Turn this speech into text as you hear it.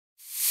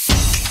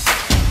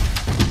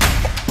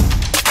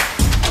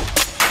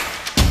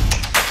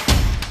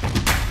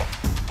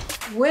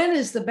When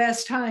is the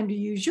best time to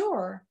use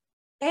your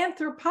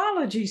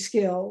anthropology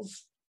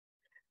skills?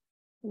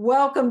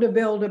 Welcome to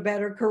Build a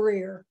Better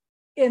Career.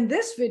 In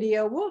this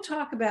video, we'll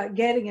talk about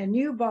getting a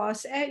new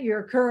boss at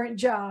your current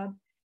job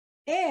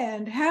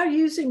and how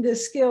using the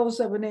skills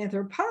of an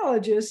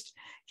anthropologist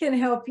can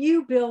help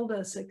you build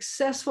a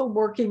successful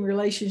working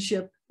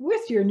relationship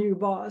with your new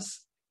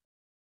boss.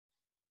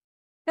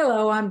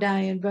 Hello, I'm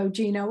Diane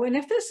Bogino, and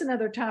if this and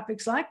other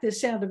topics like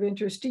this sound of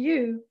interest to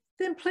you,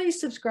 then please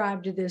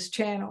subscribe to this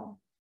channel.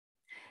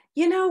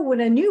 You know,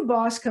 when a new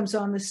boss comes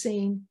on the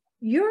scene,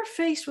 you're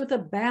faced with a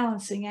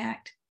balancing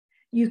act.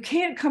 You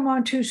can't come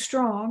on too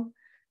strong,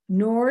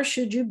 nor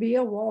should you be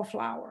a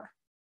wallflower.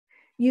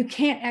 You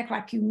can't act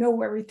like you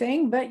know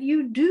everything, but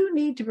you do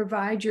need to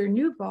provide your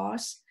new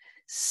boss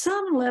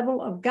some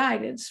level of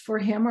guidance for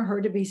him or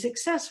her to be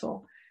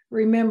successful.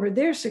 Remember,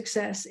 their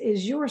success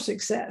is your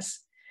success.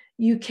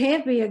 You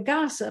can't be a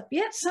gossip,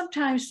 yet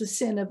sometimes the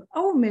sin of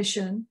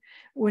omission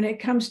when it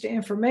comes to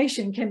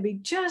information can be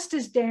just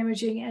as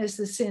damaging as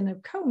the sin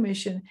of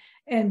commission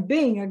and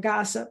being a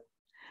gossip.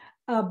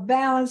 A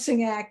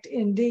balancing act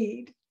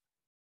indeed.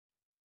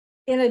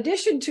 In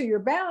addition to your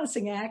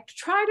balancing act,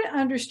 try to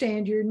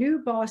understand your new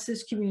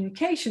boss's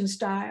communication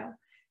style.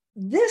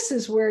 This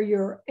is where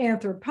your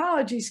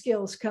anthropology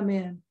skills come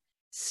in.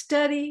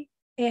 Study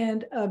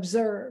and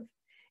observe.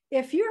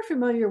 If you're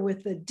familiar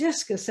with the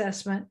DISC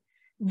assessment,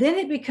 then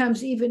it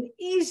becomes even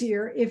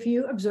easier if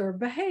you observe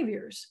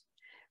behaviors.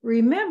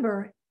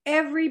 Remember,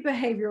 every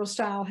behavioral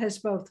style has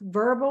both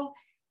verbal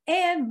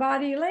and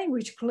body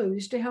language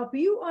clues to help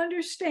you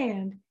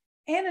understand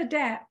and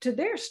adapt to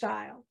their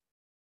style.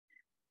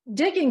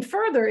 Digging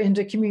further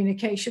into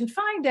communication,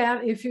 find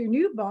out if your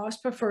new boss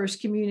prefers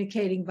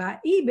communicating by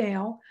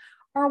email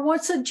or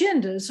wants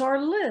agendas or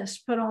lists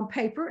put on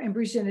paper and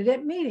presented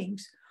at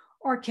meetings,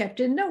 or kept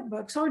in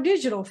notebooks or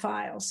digital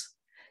files.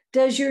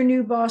 Does your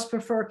new boss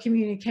prefer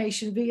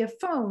communication via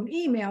phone,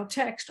 email,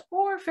 text,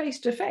 or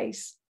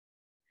face-to-face?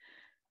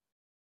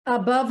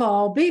 Above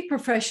all, be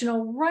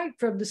professional right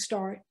from the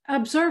start.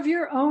 Observe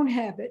your own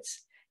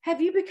habits.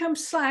 Have you become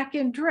slack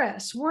in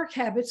dress, work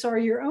habits, or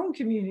your own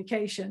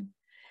communication?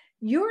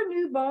 Your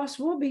new boss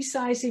will be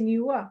sizing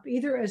you up,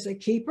 either as a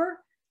keeper,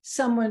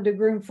 someone to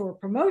groom for a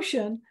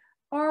promotion,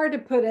 or to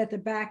put at the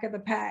back of the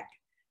pack.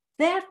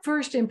 That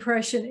first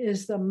impression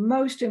is the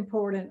most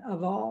important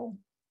of all.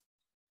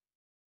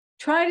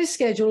 Try to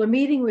schedule a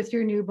meeting with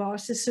your new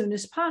boss as soon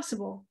as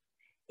possible.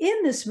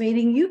 In this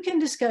meeting, you can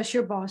discuss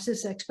your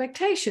boss's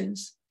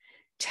expectations.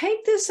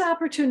 Take this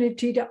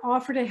opportunity to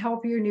offer to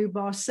help your new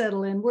boss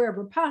settle in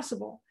wherever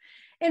possible.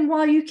 And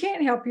while you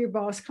can't help your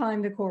boss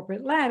climb the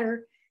corporate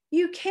ladder,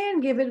 you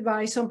can give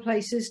advice on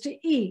places to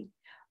eat,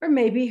 or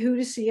maybe who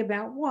to see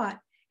about what,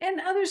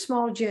 and other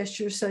small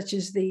gestures such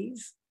as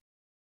these.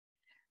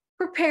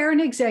 Prepare an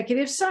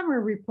executive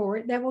summary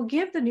report that will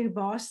give the new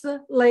boss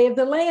the lay of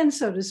the land,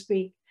 so to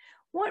speak.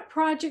 What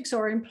projects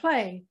are in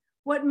play?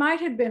 What might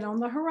have been on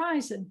the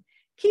horizon?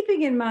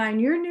 Keeping in mind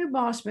your new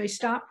boss may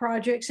stop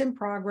projects in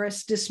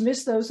progress,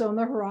 dismiss those on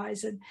the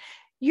horizon.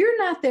 You're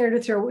not there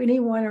to throw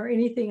anyone or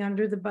anything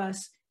under the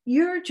bus.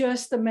 You're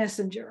just the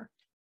messenger.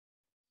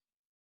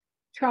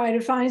 Try to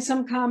find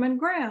some common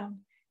ground.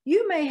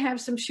 You may have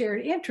some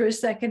shared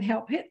interests that can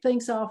help hit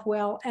things off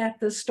well at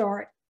the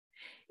start.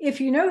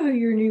 If you know who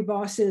your new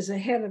boss is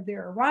ahead of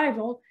their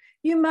arrival,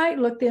 you might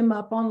look them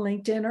up on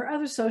LinkedIn or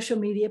other social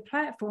media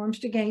platforms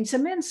to gain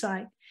some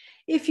insight.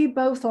 If you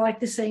both like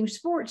the same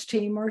sports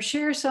team or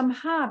share some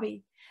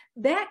hobby,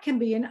 that can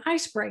be an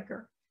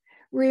icebreaker.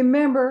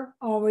 Remember,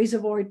 always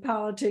avoid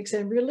politics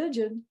and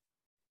religion.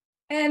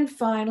 And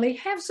finally,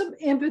 have some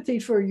empathy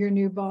for your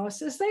new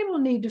boss, as they will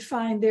need to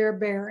find their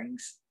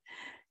bearings.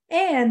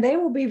 And they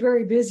will be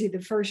very busy the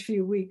first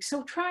few weeks,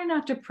 so try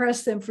not to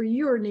press them for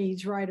your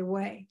needs right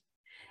away.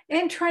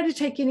 And try to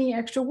take any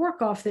extra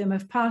work off them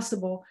if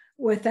possible,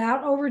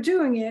 without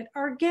overdoing it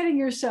or getting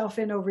yourself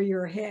in over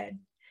your head.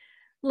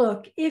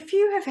 Look, if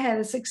you have had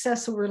a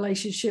successful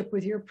relationship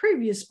with your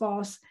previous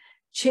boss,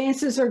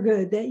 chances are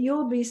good that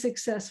you'll be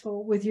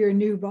successful with your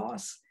new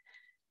boss.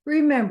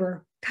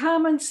 Remember,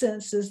 common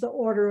sense is the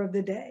order of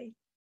the day.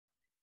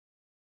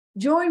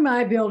 Join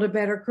my Build a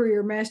Better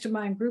Career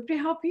Mastermind group to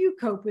help you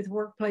cope with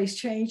workplace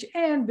change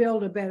and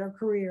build a better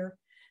career.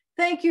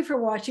 Thank you for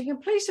watching,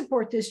 and please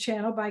support this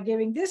channel by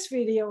giving this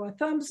video a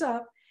thumbs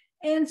up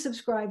and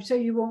subscribe so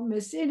you won't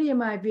miss any of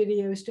my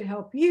videos to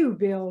help you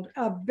build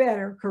a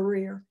better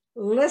career.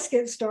 Let's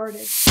get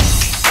started.